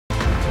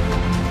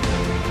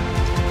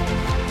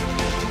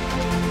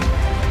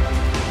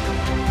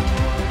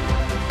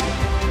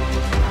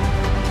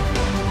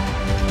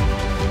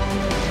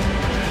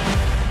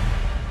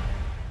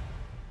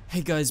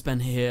Hey guys, Ben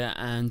here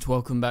and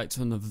welcome back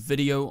to another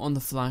video on The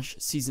Flash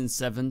Season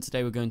 7.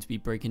 Today we're going to be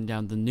breaking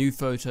down the new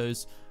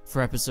photos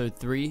for episode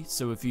 3,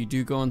 so if you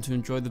do go on to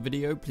enjoy the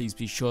video, please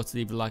be sure to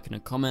leave a like and a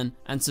comment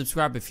and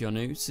subscribe if you're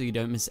new so you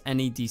don't miss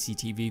any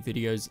DCTV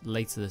videos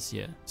later this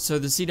year. So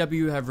the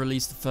CW have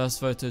released the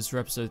first photos for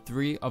episode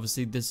 3,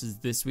 obviously this is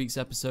this week's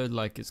episode,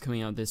 like it's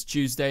coming out this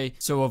Tuesday,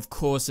 so of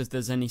course if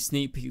there's any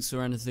sneak peeks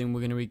or anything we're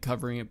going to be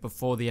covering it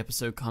before the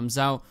episode comes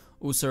out.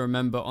 Also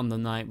remember, on the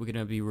night we're going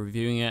to be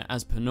reviewing it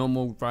as per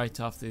normal right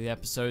after the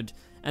episode,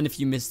 and if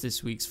you missed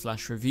this week's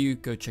Flash review,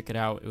 go check it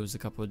out, it was a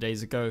couple of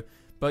days ago.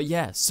 But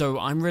yeah, so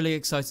I'm really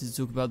excited to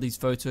talk about these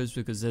photos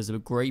because there's a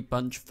great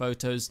bunch of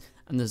photos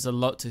and there's a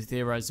lot to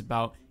theorize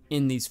about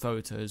in these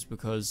photos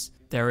because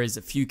there is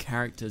a few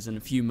characters and a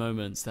few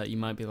moments that you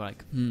might be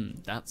like,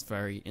 that's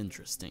very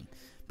interesting.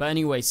 But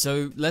anyway,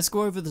 so let's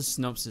go over the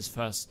synopsis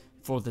first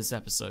for this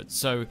episode.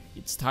 So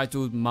it's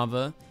titled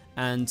Mother,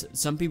 and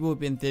some people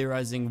have been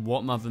theorizing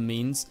what Mother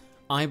means.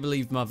 I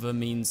believe Mother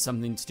means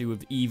something to do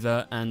with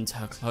Eva and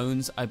her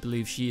clones. I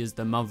believe she is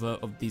the mother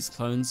of these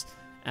clones,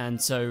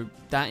 and so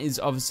that is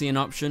obviously an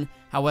option.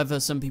 However,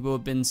 some people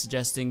have been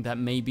suggesting that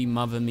maybe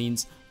Mother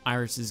means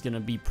Iris is going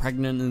to be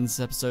pregnant in this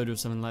episode or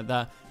something like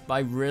that, but I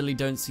really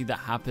don't see that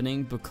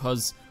happening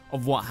because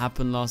of what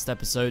happened last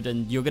episode,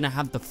 and you're going to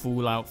have the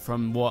fallout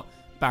from what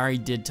Barry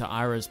did to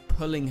Iris,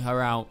 pulling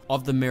her out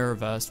of the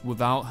Mirrorverse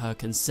without her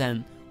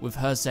consent, with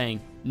her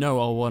saying,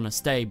 no, I want to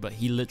stay, but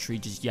he literally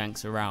just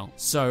yanks her out.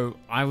 So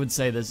I would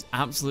say there's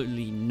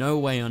absolutely no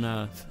way on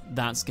earth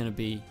that's going to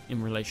be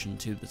in relation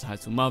to the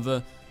title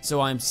Mother, so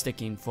I'm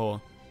sticking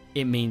for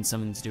it means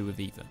something to do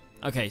with Eva.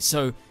 Okay,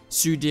 so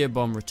Sue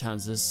Dearborn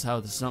returns. This is how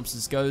the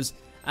synopsis goes.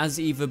 As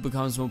Eva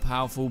becomes more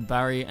powerful,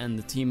 Barry and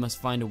the team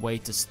must find a way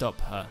to stop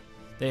her.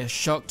 They are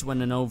shocked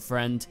when an old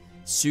friend,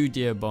 Sue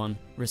Dearborn,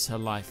 risks her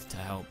life to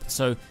help.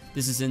 So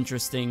this is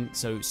interesting.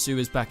 So Sue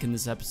is back in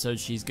this episode.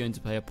 She's going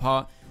to play a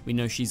part. We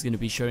know she's going to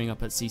be showing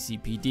up at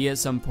CCPD at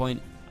some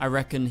point. I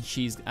reckon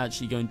she's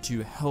actually going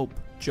to help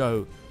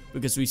Joe,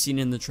 because we've seen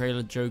in the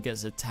trailer Joe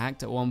gets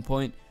attacked at one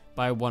point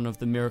by one of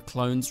the mirror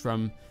clones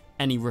from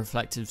any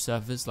reflective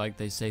surface, like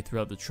they say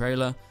throughout the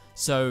trailer.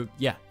 So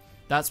yeah,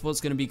 that's what's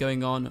going to be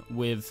going on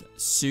with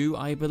Sue,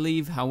 I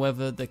believe.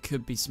 However, there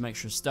could be some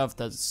extra stuff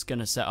that's going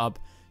to set up,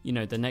 you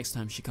know, the next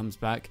time she comes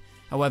back.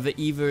 However,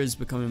 Eva is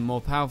becoming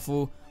more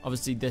powerful.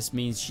 Obviously, this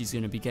means she's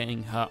going to be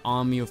getting her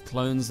army of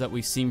clones that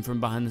we've seen from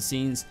behind the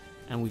scenes,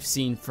 and we've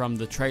seen from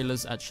the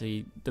trailers,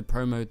 actually the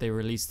promo they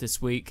released this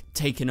week,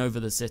 taking over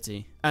the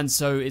city. And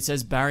so it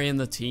says Barry and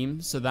the team,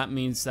 so that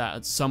means that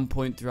at some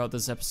point throughout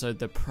this episode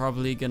they're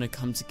probably going to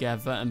come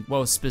together, and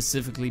well,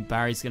 specifically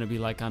Barry's going to be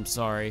like, I'm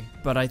sorry,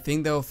 but I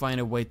think they'll find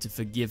a way to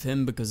forgive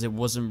him because it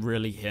wasn't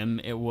really him,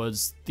 it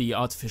was the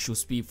artificial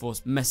Speed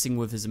Force messing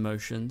with his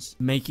emotions,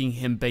 making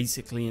him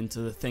basically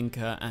into the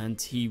thinker, and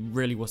he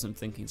really wasn't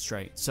thinking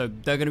straight. So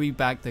they're going to be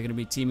back, they're going to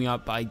be teaming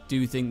up, but I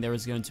do think there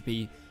is going to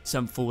be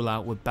some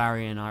fallout with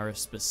Barry and Iris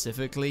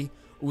specifically.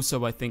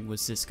 Also, I think with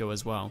Cisco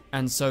as well.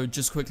 And so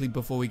just quickly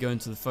before we go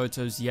into the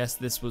photos, yes,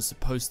 this was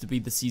supposed to be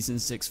the season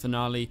 6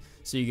 finale,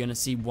 so you're going to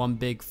see one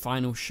big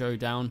final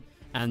showdown,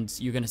 and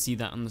you're going to see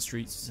that on the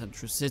streets of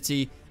Central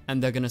City,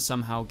 and they're going to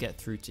somehow get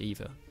through to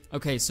Eva.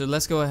 Okay, so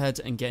let's go ahead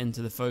and get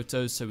into the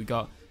photos. So we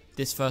got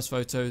this first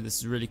photo. This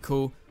is really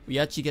cool. We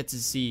actually get to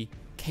see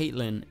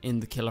Caitlin in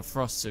the Killer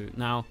Frost suit.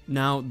 Now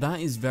that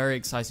is very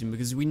exciting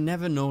because we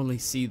never normally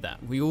see that.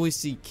 We always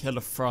see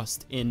Killer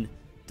Frost in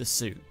the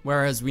suit,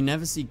 whereas we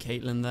never see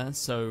Caitlin there,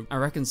 so I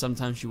reckon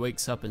sometimes she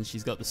wakes up and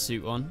she's got the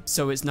suit on.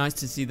 So it's nice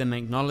to see them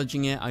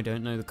acknowledging it. I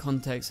don't know the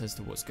context as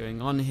to what's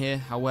going on here.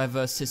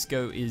 However,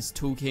 Cisco is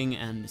talking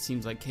and it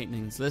seems like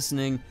Caitlin's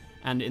listening,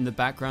 and in the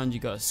background you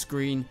got a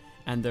screen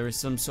and there is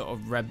some sort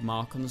of red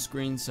mark on the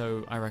screen,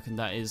 so I reckon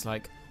that is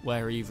like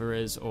where Eva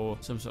is or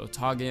some sort of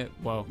target.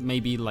 Well,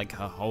 maybe like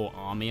her whole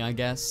army, I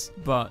guess,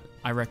 but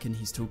I reckon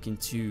he's talking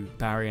to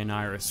Barry and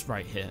Iris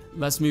right here.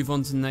 Let's move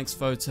on to the next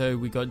photo.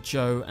 We got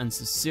Joe and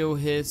Cecile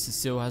here.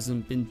 Cecile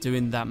hasn't been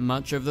doing that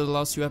much over the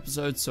last few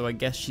episodes, so I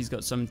guess she's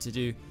got something to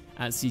do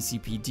at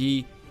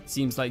CCPD.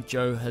 Seems like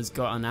Joe has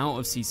gotten out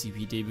of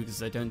CCPD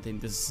because I don't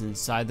think this is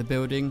inside the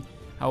building.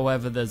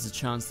 However, there's a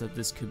chance that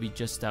this could be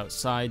just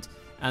outside,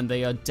 and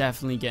they are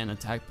definitely getting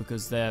attacked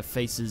because their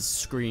faces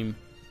scream,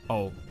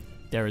 oh,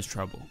 there is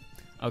trouble.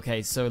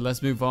 Okay, so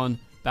let's move on.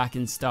 Back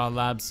in Star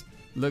Labs,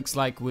 looks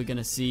like we're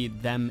gonna see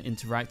them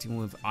interacting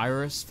with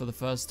Iris for the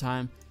first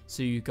time.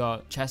 So you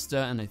got Chester,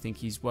 and I think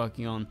he's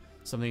working on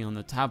something on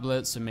the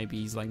tablet, so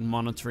maybe he's like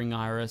monitoring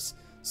Iris.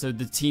 So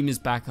the team is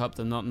back up,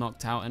 they're not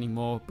knocked out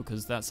anymore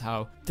because that's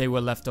how they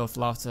were left off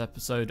last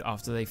episode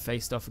after they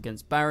faced off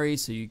against Barry.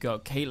 So you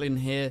got Caitlin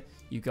here,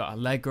 you got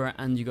Allegra,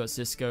 and you got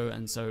Cisco,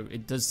 and so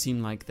it does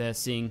seem like they're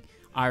seeing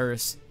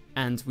Iris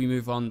And we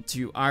move on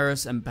to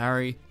Iris and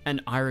Barry, and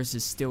Iris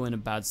is still in a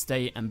bad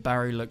state and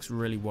Barry looks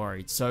really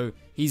worried. So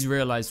he's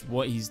realized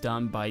what he's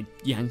done by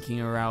yanking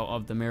her out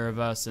of the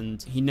Mirrorverse,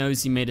 and he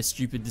knows he made a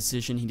stupid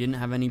decision. He didn't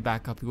have any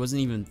backup, he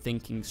wasn't even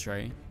thinking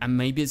straight, and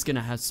maybe it's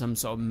gonna have some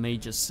sort of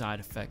major side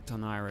effect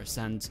on Iris.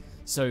 And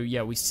so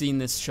yeah, we've seen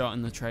this shot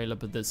in the trailer,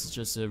 but this is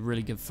just a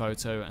really good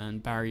photo,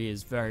 and Barry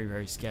is very,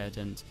 very scared,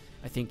 and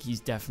I think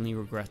he's definitely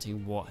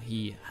regretting what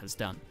he has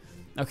done.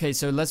 Okay,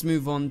 so let's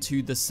move on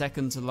to the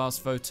second to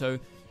last photo.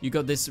 You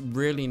got this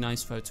really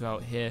nice photo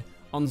out here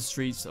on the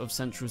streets of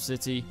Central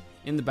City.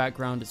 In the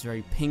background it's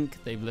very pink,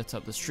 they've lit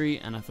up the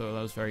street, and I thought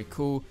that was very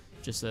cool,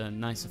 just a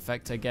nice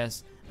effect I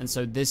guess. And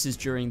so this is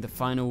during the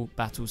final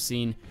battle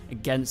scene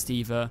against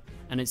Eva,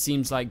 and it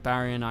seems like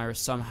Barry and Iris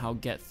somehow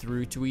get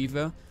through to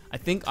Eva. I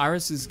think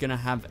Iris is going to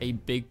have a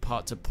big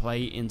part to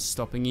play in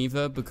stopping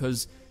Eva,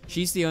 because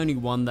she's the only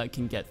one that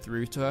can get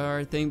through to her,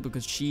 I think,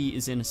 because she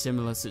is in a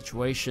similar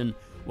situation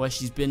where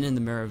she's been in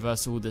the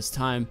Mirrorverse all this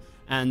time,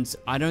 and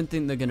I don't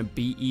think they're going to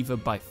beat Eva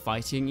by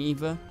fighting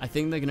Eva. I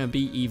think they're going to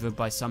beat Eva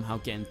by somehow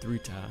getting through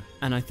to her,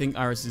 and I think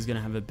Iris is going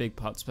to have a big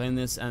part to play in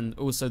this. And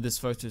also this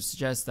photo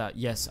suggests that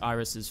yes,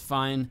 Iris is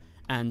fine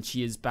and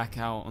she is back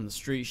out on the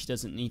street. She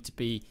doesn't need to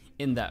be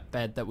in that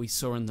bed that we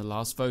saw in the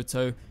last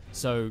photo.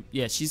 So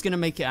yeah, she's going to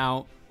make it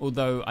out,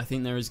 although I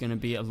think there is going to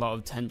be a lot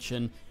of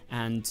tension,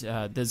 and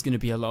there's going to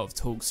be a lot of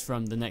talks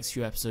from the next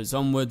few episodes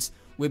onwards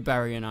with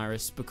Barry and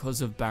Iris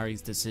because of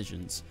Barry's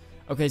decisions.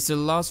 Okay, so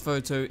the last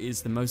photo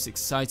is the most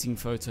exciting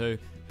photo,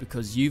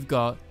 because you've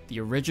got the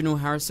original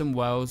Harrison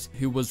Wells,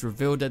 who was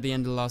revealed at the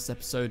end of the last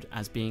episode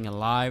as being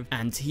alive,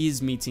 and he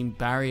is meeting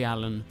Barry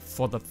Allen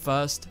for the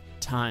first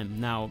time.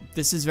 Now,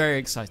 this is very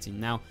exciting.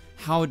 Now,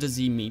 how does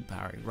he meet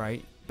Barry,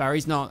 right?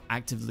 Barry's not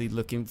actively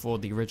looking for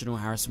the original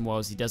Harrison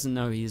Wells, he doesn't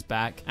know he's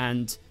back,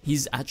 and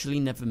he's actually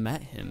never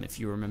met him, if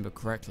you remember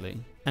correctly.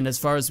 And as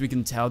far as we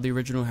can tell, the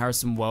original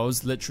Harrison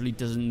Wells literally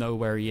doesn't know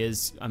where he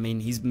is. I mean,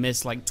 he's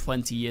missed like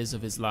 20 years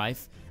of his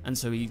life, and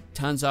so he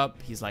turns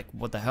up, he's like,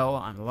 what the hell,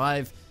 I'm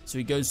alive. So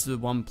he goes to the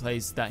one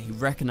place that he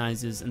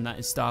recognizes, and that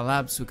is Star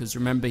Labs, because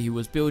remember, he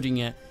was building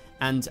it,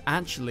 and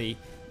actually,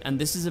 and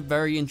this is a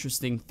very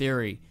interesting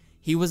theory,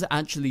 he was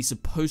actually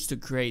supposed to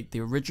create the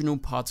original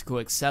particle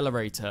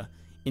accelerator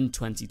in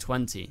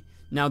 2020.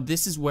 Now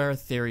this is where a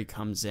theory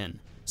comes in.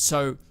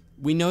 So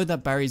we know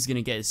that Barry's going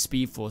to get his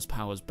Speed Force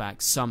powers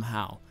back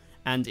somehow,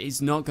 and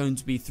it's not going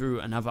to be through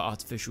another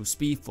artificial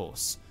Speed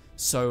Force.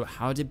 So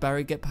how did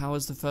Barry get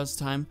powers the first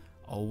time?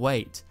 Oh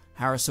wait,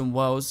 Harrison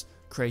Wells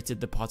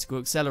created the particle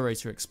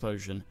accelerator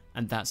explosion,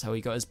 and that's how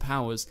he got his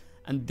powers.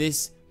 And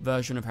this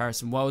version of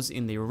Harrison Wells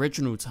in the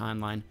original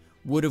timeline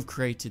would have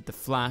created the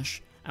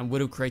Flash, and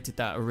would have created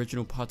that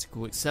original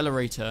particle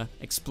accelerator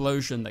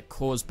explosion that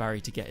caused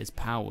Barry to get his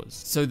powers.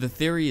 So the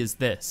theory is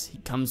this: he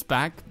comes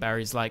back,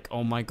 Barry's like,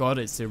 oh my god,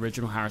 it's the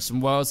original Harrison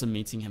Wells, I'm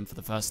meeting him for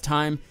the first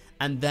time,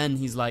 and then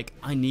he's like,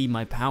 I need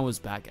my powers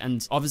back.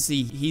 And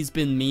obviously he's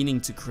been meaning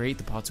to create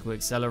the particle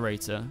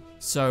accelerator,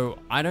 so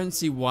I don't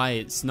see why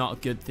it's not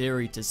a good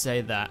theory to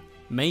say that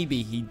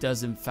maybe he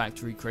does in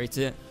fact recreate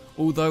it.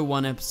 Although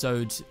one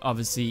episode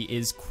obviously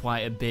is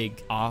quite a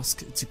big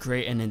ask to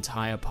create an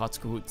entire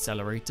particle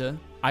accelerator,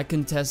 I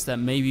contest that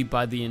maybe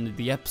by the end of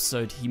the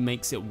episode he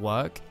makes it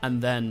work,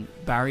 and then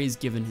Barry's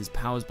given his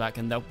powers back,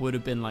 and that would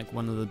have been like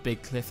one of the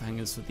big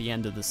cliffhangers for the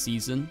end of the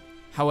season.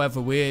 However,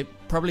 we're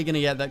probably going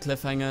to get that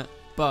cliffhanger,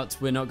 but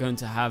we're not going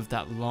to have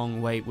that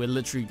long wait. We're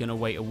literally going to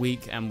wait a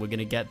week and we're going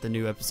to get the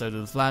new episode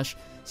of The Flash.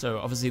 So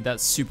obviously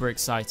that's super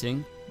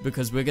exciting,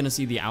 because we're going to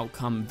see the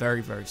outcome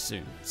very, very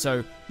soon.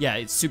 So yeah,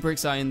 it's super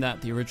exciting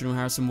that the original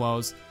Harrison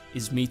Wells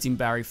is meeting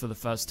Barry for the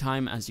first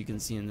time, as you can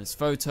see in this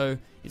photo.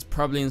 It's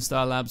probably in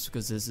Star Labs,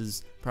 because this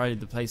is probably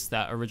the place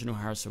that original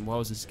Harrison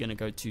Wells is going to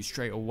go to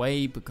straight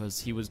away,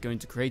 because he was going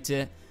to create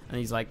it, and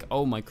he's like,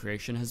 oh, my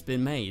creation has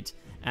been made.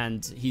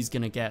 And he's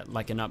going to get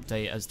like an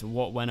update as to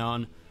what went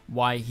on,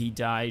 why he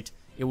died,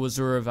 it was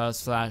a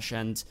reverse Flash,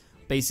 and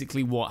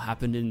basically what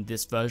happened in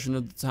this version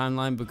of the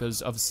timeline,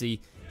 because obviously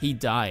he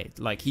died.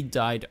 Like, he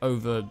died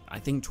over, I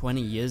think,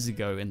 20 years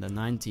ago in the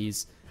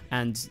 90s,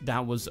 and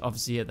that was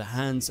obviously at the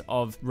hands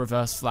of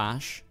Reverse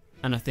Flash,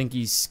 and I think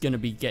he's going to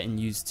be getting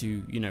used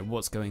to, you know,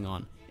 what's going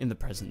on in the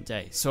present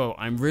day. So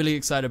I'm really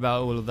excited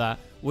about all of that.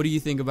 What do you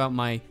think about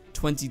my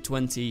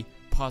 2020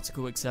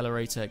 particle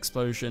accelerator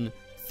explosion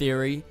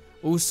theory?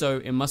 Also,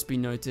 it must be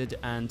noted,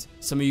 and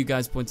some of you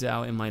guys pointed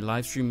out in my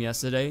live stream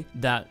yesterday,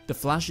 that The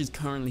Flash is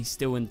currently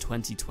still in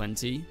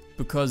 2020,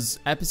 because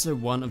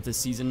episode 1 of this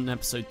season and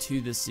episode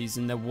 2 this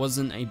season, there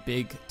wasn't a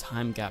big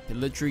time gap. It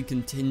literally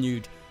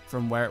continued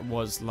from where it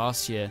was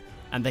last year,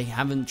 and they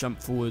haven't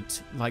jumped forward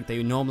like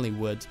they normally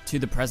would to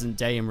the present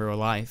day in real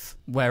life,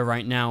 where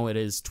right now it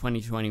is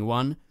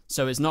 2021.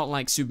 So it's not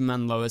like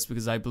Superman Lois,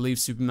 because I believe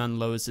Superman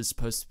Lois is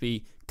supposed to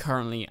be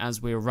currently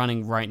as we're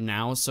running right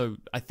now. So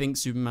I think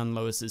Superman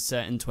Lois is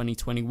set in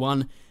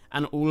 2021,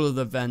 and all of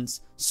the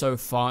events so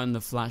far in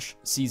The Flash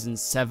season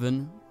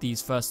 7,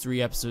 these first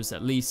 3 episodes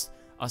at least,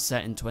 are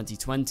set in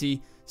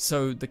 2020.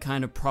 So the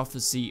kind of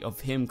prophecy of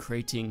him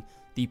creating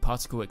the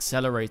particle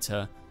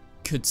accelerator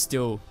could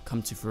still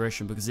come to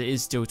fruition, because it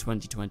is still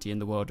 2020 in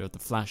the world of the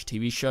Flash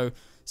TV show.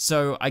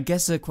 So I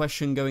guess the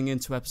question going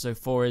into episode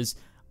 4 is,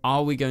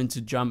 are we going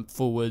to jump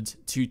forward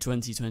to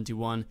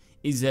 2021?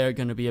 Is there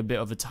going to be a bit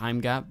of a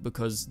time gap,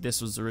 because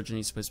this was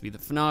originally supposed to be the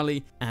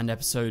finale and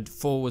episode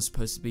 4 was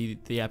supposed to be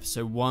the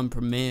episode 1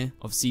 premiere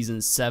of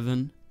season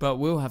 7, but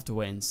we'll have to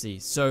wait and see.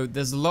 So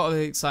there's a lot of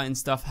exciting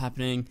stuff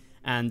happening,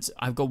 and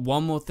I've got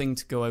one more thing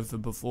to go over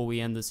before we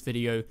end this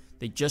video.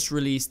 They just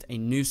released a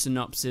new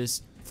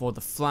synopsis for The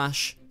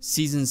Flash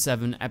season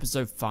 7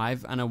 episode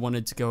 5, and I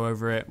wanted to go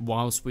over it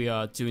whilst we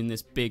are doing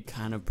this big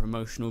kind of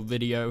promotional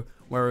video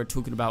where we're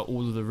talking about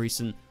all of the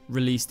recent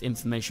released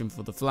information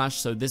for The Flash.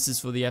 So this is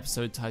for the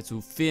episode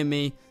titled Fear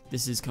Me.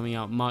 This is coming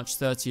out March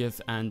 30th,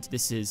 and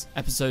this is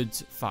episode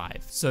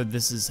 5. So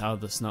this is how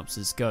the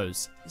synopsis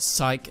goes.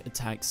 Psyche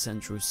attacks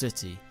Central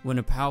City. When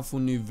a powerful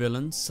new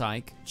villain,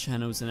 Psyche,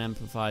 channels and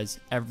amplifies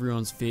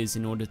everyone's fears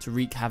in order to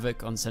wreak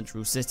havoc on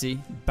Central City,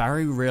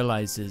 Barry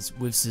realizes,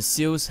 with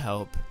Cecile's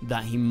help,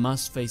 that he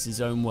must face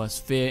his own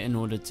worst fear in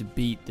order to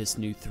beat this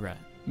new threat.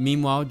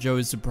 Meanwhile, Joe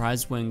is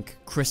surprised when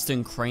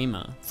Kristen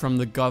Kramer from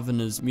the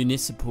Governor's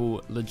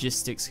Municipal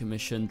Logistics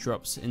Commission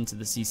drops into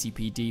the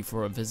CCPD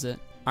for a visit.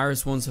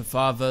 Iris warns her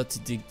father to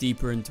dig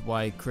deeper into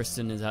why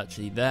Kristen is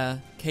actually there.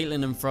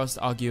 Caitlin and Frost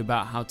argue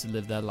about how to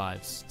live their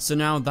lives. So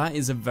now that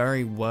is a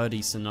very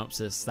wordy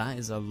synopsis. That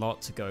is a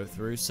lot to go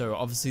through. So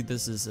obviously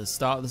this is the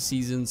start of the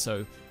season,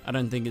 so I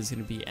don't think it's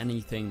going to be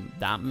anything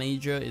that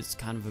major. It's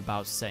kind of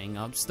about setting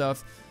up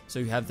stuff. So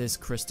you have this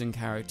Kristen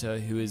character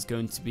who is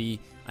going to be,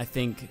 I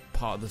think,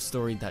 part of the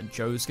story that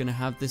Joe's going to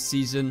have this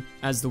season.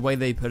 As the way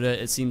they put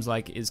it, it seems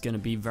like it's going to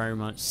be very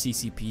much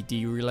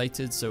CCPD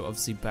related, so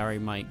obviously Barry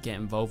might get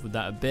involved with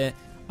that a bit.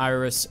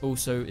 Iris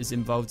also is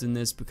involved in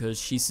this because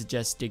she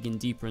suggests digging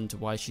deeper into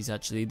why she's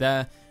actually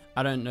there.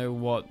 I don't know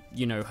what,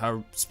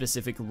 her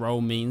specific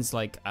role means,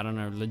 like, I don't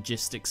know,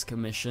 logistics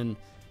commission.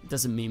 It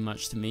doesn't mean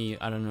much to me.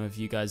 I don't know if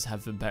you guys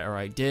have a better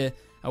idea.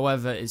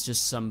 However, it's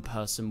just some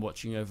person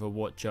watching over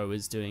what Joe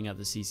is doing at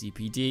the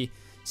CCPD.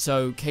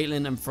 So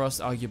Caitlin and Frost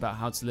argue about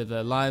how to live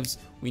their lives.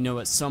 We know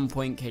at some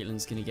point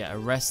Caitlin's going to get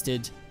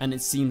arrested, and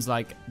it seems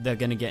like they're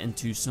going to get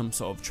into some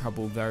sort of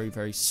trouble very,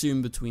 very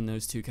soon between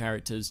those two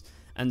characters.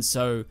 And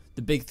so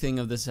the big thing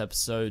of this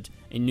episode,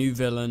 a new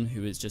villain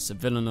who is just a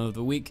villain of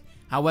the week.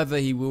 However,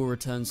 he will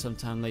return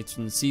sometime later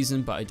in the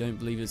season, but I don't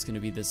believe it's going to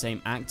be the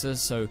same actor,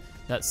 so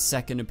that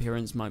second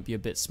appearance might be a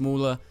bit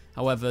smaller.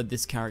 However,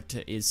 this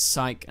character is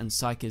Psyche, and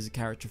Psyche is a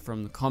character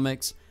from the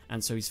comics,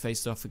 and so he's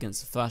faced off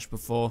against the Flash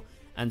before.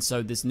 And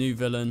so this new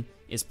villain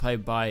is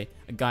played by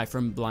a guy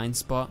from Blind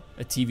Spot,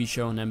 a TV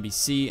show on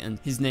NBC, and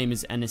his name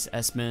is Ennis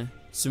Esme.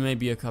 So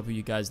maybe a couple of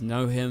you guys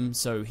know him.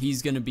 So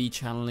he's going to be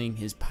channeling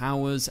his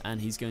powers,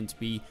 and he's going to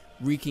be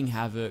wreaking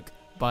havoc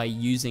by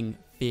using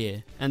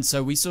fear. And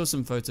so we saw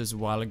some photos a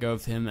while ago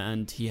of him,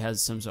 and he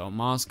has some sort of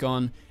mask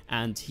on,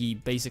 and he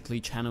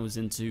basically channels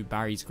into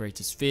Barry's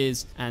greatest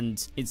fears,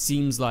 and it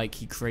seems like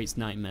he creates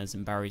nightmares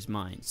in Barry's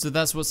mind. So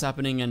that's what's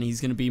happening, and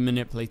he's going to be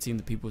manipulating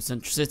the people of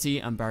Central City,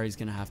 and Barry's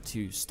going to have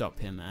to stop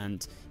him,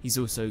 and he's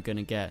also going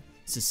to get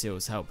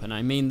Cecile's help. And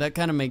I mean, that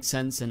kind of makes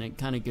sense, and it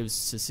kind of gives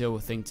Cecile a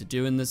thing to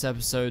do in this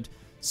episode.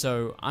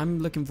 So I'm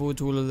looking forward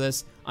to all of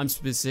this. I'm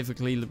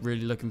specifically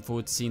really looking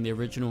forward to seeing the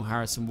original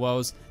Harrison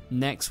Wells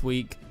next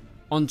week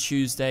on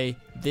Tuesday,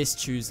 this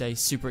Tuesday.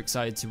 Super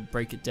excited to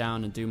break it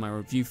down and do my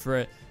review for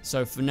it.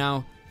 So for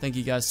now, thank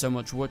you guys so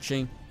much for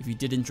watching. If you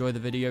did enjoy the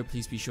video,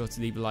 please be sure to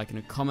leave a like and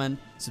a comment.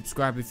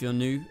 Subscribe if you're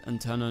new, and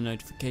turn on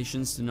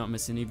notifications to not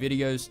miss any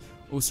videos.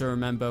 Also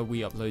remember,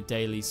 we upload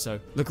daily, so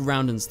look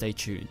around and stay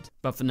tuned.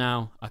 But for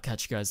now, I'll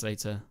catch you guys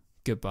later.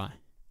 Goodbye.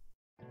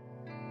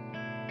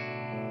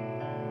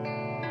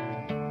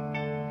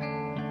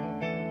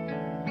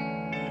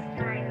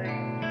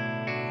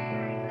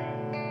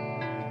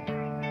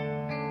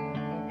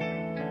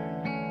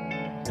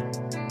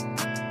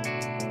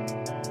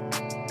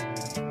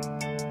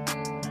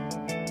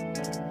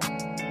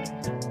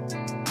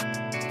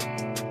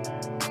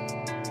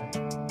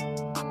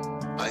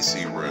 I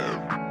see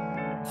red.